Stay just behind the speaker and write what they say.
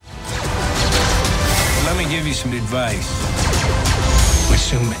give you some advice.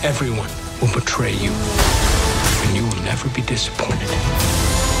 Assume everyone will betray you, and you will never be disappointed.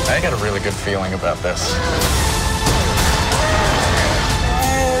 I got a really good feeling about this.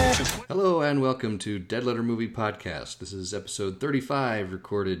 Hello and welcome to Dead Letter Movie Podcast. This is episode 35,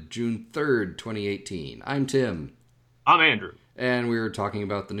 recorded June 3rd, 2018. I'm Tim. I'm Andrew. And we're talking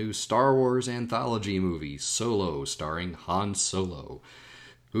about the new Star Wars anthology movie, Solo, starring Han Solo,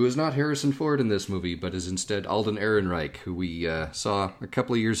 who is not Harrison Ford in this movie, but is instead Alden Ehrenreich, who we saw a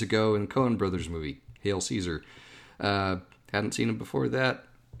couple of years ago in Coen Brothers movie, Hail Caesar. Hadn't seen him before that.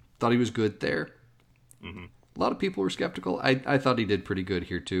 Thought he was good there. Mm-hmm. A lot of people were skeptical. I thought he did pretty good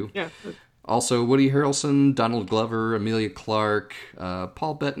here, too. Yeah. Also, Woody Harrelson, Donald Glover, Emilia Clarke,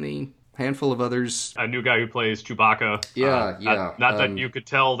 Paul Bettany, handful of others. A new guy who plays Chewbacca. Yeah. Not that you could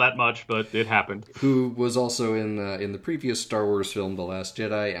tell that much, but it happened. Who was also in the previous Star Wars film, The Last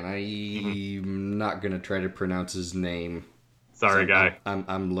Jedi, and I'm not going to try to pronounce his name. Sorry, guy.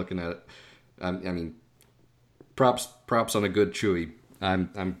 I'm looking at it. I mean, props on a good Chewie.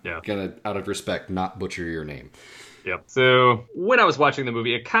 I'm gonna, out of respect, not butcher your name. Yep. So when I was watching the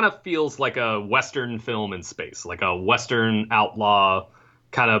movie, it kind of feels like a Western film in space, like a Western outlaw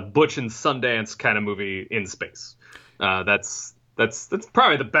kind of Butch and Sundance kind of movie in space. That's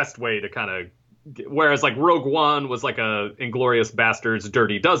probably the best way to kind of. Whereas like Rogue One was like a Inglourious Basterds,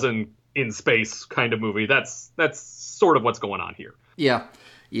 Dirty Dozen in space kind of movie. That's sort of what's going on here. Yeah,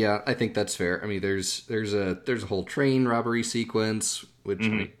 I think that's fair. I mean, there's a whole train robbery sequence, which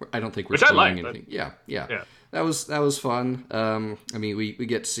I don't think we're spoiling anything. Yeah. That was fun. I mean, we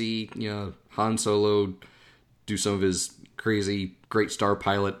get to see Han Solo do some of his crazy great star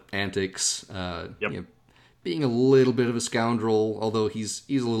pilot antics. Being a little bit of a scoundrel, although he's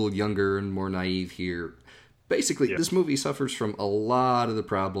a little younger and more naive here. Basically, this movie suffers from a lot of the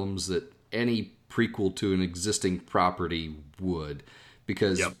problems that any prequel to an existing property would.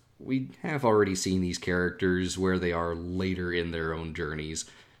 Because we have already seen these characters where they are later in their own journeys.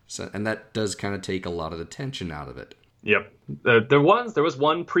 And that does kind of take a lot of the tension out of it. Yep. There was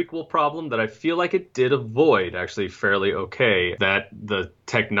one prequel problem that I feel like it did avoid actually fairly okay. That the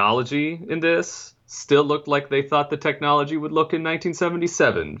technology in this still looked like they thought the technology would look in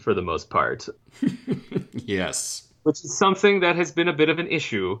 1977 for the most part. Yes. Which is something that has been a bit of an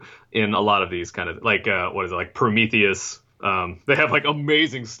issue in a lot of these kind of, like, like Prometheus. They have like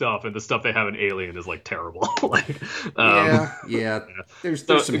amazing stuff, and the stuff they have in Alien is like terrible. There's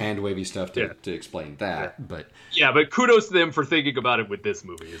some hand wavy stuff to explain that, but kudos to them for thinking about it with this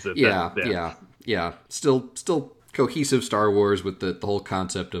movie. Still cohesive Star Wars with the whole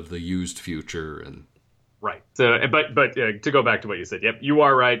concept of the used future and. Right. So, but to go back to what you said, you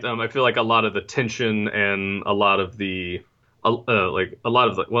are right. I feel like a lot of the tension and a lot of the.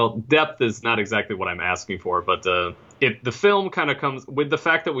 Depth is not exactly what I'm asking for, but the film kind of comes with the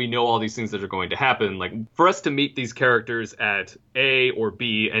fact that we know all these things that are going to happen. Like, for us to meet these characters at A or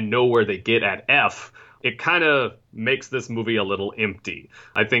B and know where they get at F, it kind of makes this movie a little empty.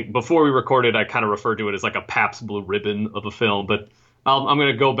 I think before we recorded, I kind of referred to it as like a Pabst Blue Ribbon of a film, but I'm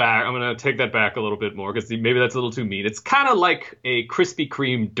going to go back. I'm going to take that back a little bit more because maybe that's a little too mean. It's kind of like a Krispy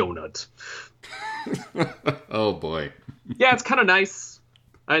Kreme donut. Oh, boy. Yeah, it's kind of nice.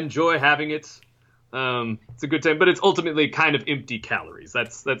 I enjoy having it. It's a good time, but it's ultimately kind of empty calories.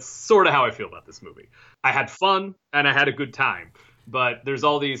 That's sort of how I feel about this movie. I had fun and I had a good time, but there's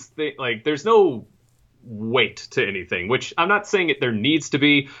all these things, like there's no weight to anything, which I'm not saying there needs to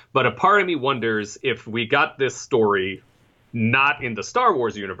be, but a part of me wonders if we got this story not in the Star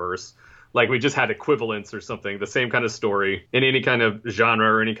Wars universe, like we just had equivalents or something, the same kind of story in any kind of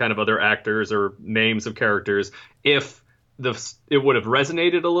genre or any kind of other actors or names of characters, if it would have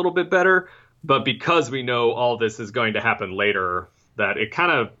resonated a little bit better. But because we know all this is going to happen later, that it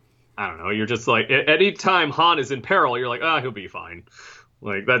kind of, I don't know, you're just like, at any time Han is in peril, you're like, he'll be fine.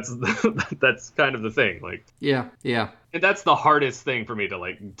 Like, that's kind of the thing. Like, yeah. And that's the hardest thing for me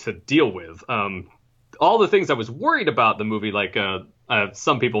to deal with. All the things I was worried about the movie, like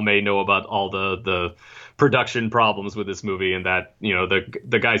some people may know about all the production problems with this movie, and that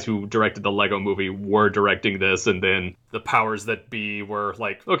the guys who directed the Lego movie were directing this, and then the powers that be were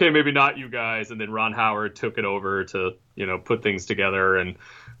like, okay, maybe not you guys, and then Ron Howard took it over to put things together, and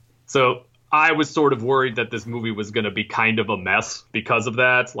so I was sort of worried that this movie was going to be kind of a mess because of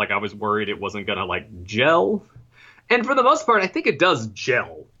that. Like, I was worried it wasn't going to like gel, and for the most part, I think it does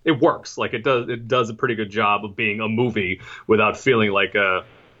gel. It works. Like, it does a pretty good job of being a movie without feeling like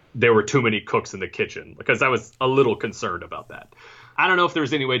there were too many cooks in the kitchen, because I was a little concerned about that. I don't know if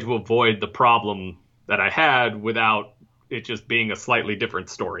there's any way to avoid the problem that I had without it just being a slightly different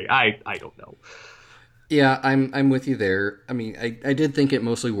story. I don't know. Yeah, I'm with you there. I mean, I did think it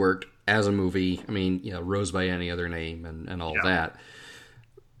mostly worked as a movie. I mean, Rose by Any Other Name and all that.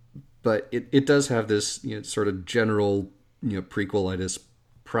 But it does have this sort of general prequelitis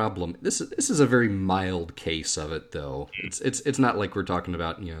problem. This is a very mild case of it, though. It's not like we're talking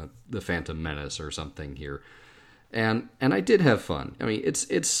about the Phantom Menace or something here. And I did have fun. I mean,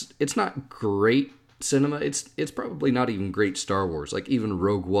 it's not great cinema. It's probably not even great Star Wars. Like even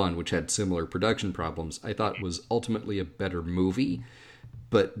Rogue One, which had similar production problems, I thought was ultimately a better movie.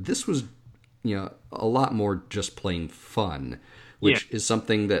 But this was a lot more just plain fun, which is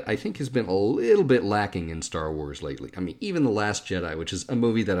something that I think has been a little bit lacking in Star Wars lately. I mean, even The Last Jedi, which is a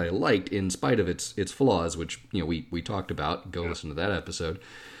movie that I liked in spite of its flaws, which we talked about. Go listen to that episode.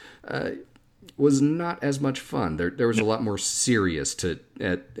 Was not as much fun. There was a lot more serious to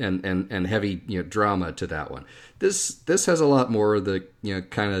and heavy drama to that one. This has a lot more of the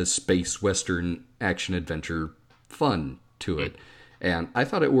kind of space western action adventure fun to it, and I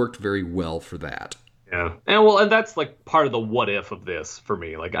thought it worked very well for that. Yeah, and that's like part of the what if of this for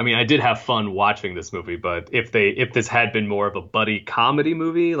me. Like, I mean, I did have fun watching this movie, but if this had been more of a buddy comedy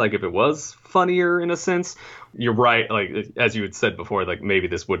movie, like if it was funnier in a sense, you're right. Like as you had said before, like maybe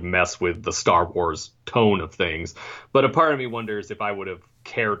this would mess with the Star Wars tone of things. But a part of me wonders if I would have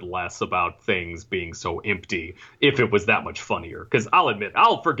cared less about things being so empty if it was that much funnier. Because I'll admit,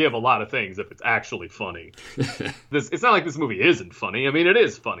 I'll forgive a lot of things if it's actually funny. It's not like this movie isn't funny. I mean, it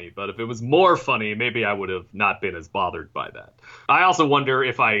is funny, but if it was more funny, maybe I would have not been as bothered by that. I also wonder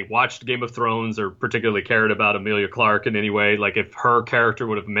if I watched Game of Thrones or particularly cared about Emilia Clarke in any way, like if her character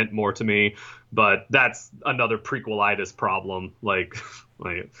would have meant more to me. But that's another prequelitis problem. Like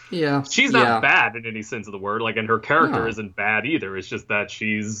she's not bad in any sense of the word. Like, and her character isn't bad either. It's just that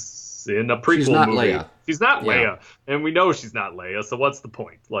she's in a prequel movie. Leia. She's not Leia, and we know she's not Leia. So what's the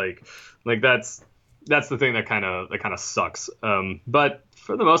point? Like that's the thing that kind of sucks. But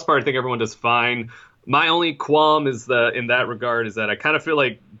for the most part, I think everyone does fine. My only qualm is that in that regard is that I kind of feel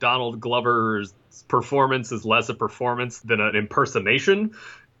like Donald Glover's performance is less a performance than an impersonation.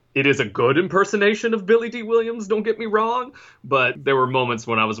 It is a good impersonation of Billy D. Williams, don't get me wrong, but there were moments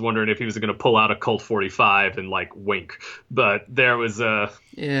when I was wondering if he was going to pull out a Colt 45 and, like, wink. But there was a...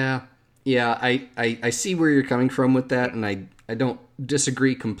 Yeah, I see where you're coming from with that, and I don't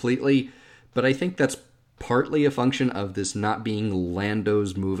disagree completely, but I think that's partly a function of this not being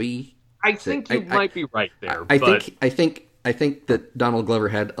Lando's movie. I think you might be right there. I think that Donald Glover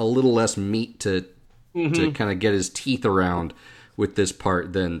had a little less meat to kind of get his teeth around with this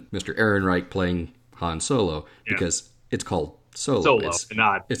part than Mr. Ehrenreich playing Han Solo, because it's called Solo.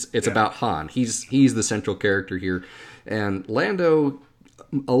 It's about Han. He's the central character here, and Lando,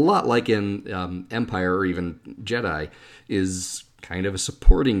 a lot like in Empire or even Jedi, is kind of a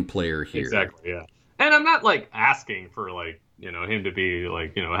supporting player here. Exactly. Yeah, and I'm not like asking for like him to be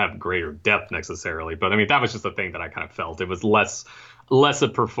like have greater depth necessarily, but I mean that was just the thing that I kind of felt. It was less a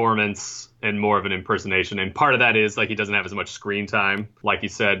performance and more of an impersonation. And part of that is like he doesn't have as much screen time, like you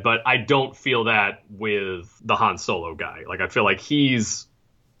said. But I don't feel that with the Han Solo guy. Like I feel like he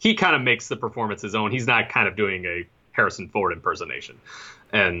kind of makes the performance his own. He's not kind of doing a Harrison Ford impersonation.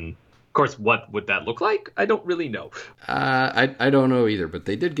 And of course, what would that look like? I don't really know. I don't know either, but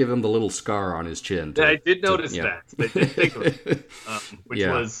they did give him the little scar on his chin. I did notice that. They did think of it,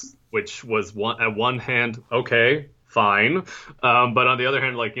 which was one hand okay. Fine. But on the other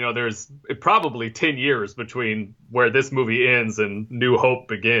hand, like, there's probably 10 years between where this movie ends and New Hope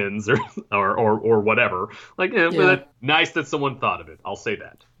begins or whatever. Like, nice that someone thought of it. I'll say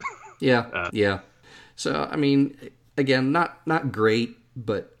that. Yeah. So, I mean, again, not great,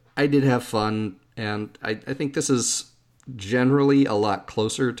 but I did have fun. And I think this is generally a lot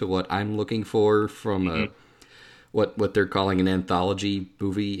closer to what I'm looking for from what they're calling an anthology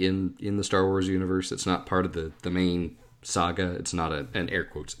movie in the Star Wars universe. It's not part of the main saga. It's not an air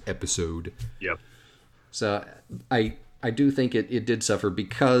quotes episode. Yep. So I do think it did suffer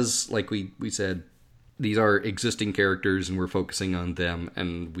because, like we said, these are existing characters and we're focusing on them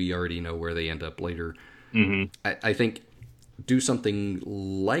and we already know where they end up later. Mm-hmm. I think do something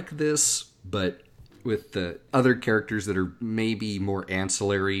like this, but with the other characters that are maybe more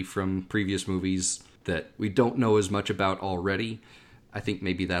ancillary from previous movies that we don't know as much about already. I think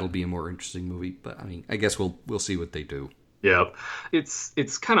maybe that'll be a more interesting movie, but I mean, I guess we'll see what they do. Yeah,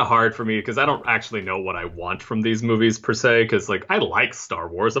 it's kind of hard for me because I don't actually know what I want from these movies per se. Because like I like Star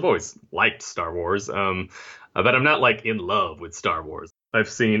Wars, I've always liked Star Wars, but I'm not like in love with Star Wars. I've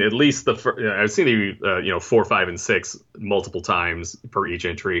seen at least the 4, 5, and 6 multiple times per each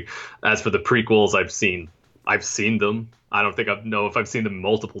entry. As for the prequels, I've seen them. I don't think I know if I've seen them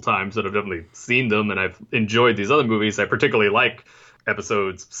multiple times, but I've definitely seen them, and I've enjoyed these other movies. I particularly like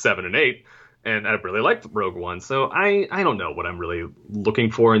episodes 7 and 8, and I really liked Rogue One. So I don't know what I'm really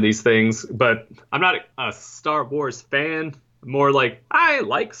looking for in these things, but I'm not a Star Wars fan. More like, I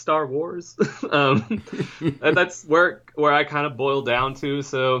like Star Wars. And that's where I kind of boil down to.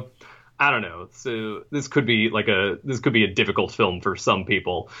 So I don't know. So this could be a difficult film for some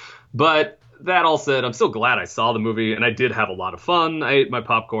people. But that all said, I'm still glad I saw the movie, and I did have a lot of fun. I ate my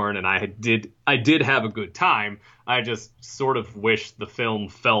popcorn, and I did have a good time. I just sort of wish the film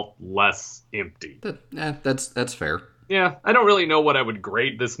felt less empty. That's fair. Yeah, I don't really know what I would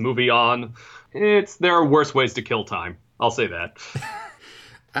grade this movie on. There are worse ways to kill time. I'll say that.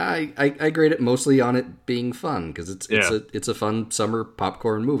 I grade it mostly on it being fun, because it's a fun summer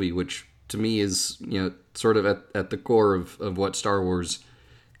popcorn movie, which to me is, sort of at the core of what Star Wars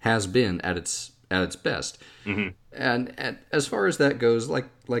has been at its best. Mm-hmm. And as far as that goes,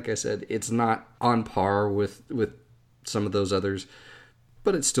 like I said, it's not on par with some of those others,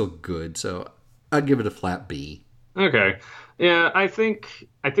 but it's still good. So I'd give it a flat B. Okay. Yeah, I think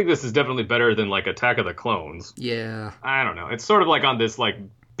this is definitely better than like Attack of the Clones. Yeah. I don't know. It's sort of like on this like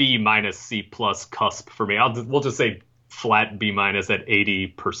B minus C plus cusp for me. We'll just say flat B minus at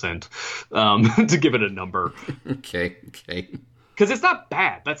 80% to give it a number. Okay. Because it's not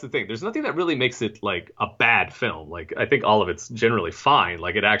bad. That's the thing. There's nothing that really makes it like a bad film. Like, I think all of it's generally fine.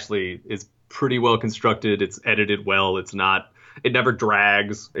 Like, it actually is pretty well constructed. It's edited well. It never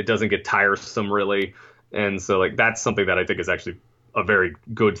drags. It doesn't get tiresome really. And so like that's something that I think is actually a very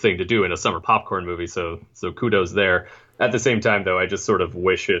good thing to do in a summer popcorn movie. So kudos there. At the same time, though, I just sort of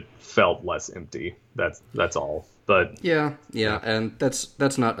wish it felt less empty. That's all. But yeah, and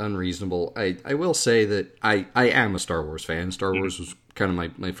that's not unreasonable. I will say that I am a Star Wars fan. Star Wars was kind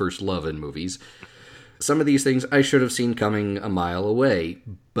of my first love in movies. Some of these things I should have seen coming a mile away,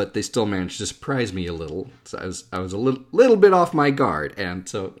 but they still managed to surprise me a little. So I was a little bit off my guard, and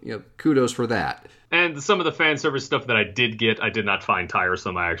so kudos for that. And some of the fan service stuff that I did get, I did not find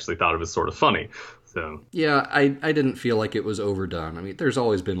tiresome. I actually thought it was sort of funny. So yeah, I didn't feel like it was overdone. I mean, there's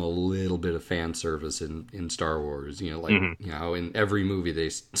always been a little bit of fan service in Star Wars. In every movie,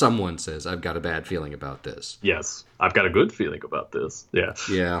 someone says, "I've got a bad feeling about this." Yes, I've got a good feeling about this. Yeah.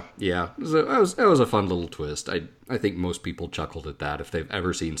 Yeah. So that was a fun little twist. I think most people chuckled at that if they've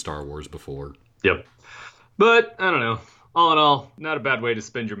ever seen Star Wars before. Yep. But I don't know. All in all, not a bad way to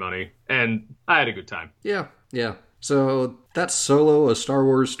spend your money, and I had a good time. Yeah. So that's Solo, a Star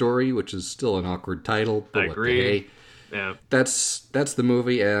Wars story, which is still an awkward title. I agree. Hey, yeah. That's the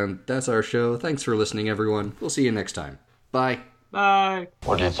movie, and that's our show. Thanks for listening, everyone. We'll see you next time. Bye. Bye.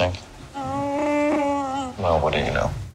 What do you think? Well, what do you know?